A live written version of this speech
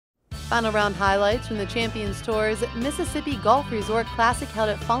Final round highlights from the Champions Tour's Mississippi Golf Resort Classic held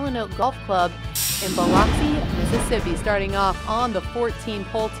at Fallen Oak Golf Club in Biloxi, Mississippi. Starting off on the 14th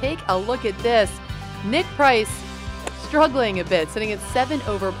hole, take a look at this. Nick Price struggling a bit, sitting at 7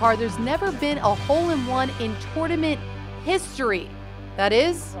 over par. There's never been a hole-in-one in tournament history. That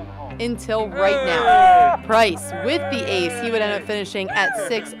is, until right now. Price with the ace, he would end up finishing at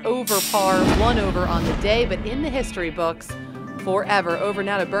 6 over par, 1 over on the day, but in the history books, forever. Over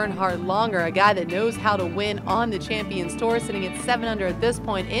now to Bernhard Langer, a guy that knows how to win on the Champions Tour, sitting at 7 under at this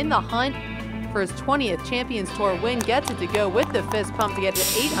point in the hunt for his 20th Champions Tour win. Gets it to go with the fist pump to get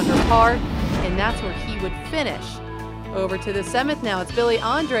to 8 under par, and that's where he would finish. Over to the 7th now, it's Billy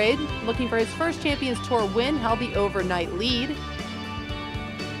Andrade looking for his first Champions Tour win, held the overnight lead.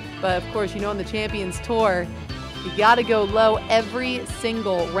 But of course, you know, on the Champions Tour, you got to go low every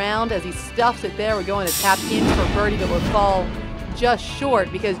single round. As he stuffs it there, we're going to tap in for birdie, but would fall just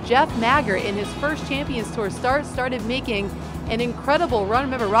short because Jeff Maggert in his first Champions Tour start started making an incredible run.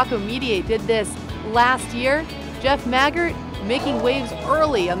 Remember, Rocco Mediate did this last year. Jeff Maggert making waves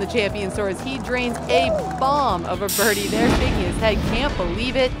early on the Champions Tour as he drains a bomb of a birdie there, shaking his head, can't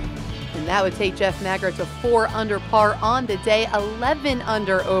believe it. And that would take Jeff Maggert to 4 under par on the day, 11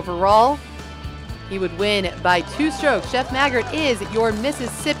 under overall. He would win by 2 strokes. Jeff Maggert is your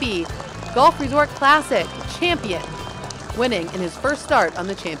Mississippi Golf Resort Classic champion, winning in his first start on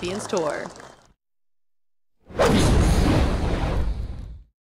the Champions Tour.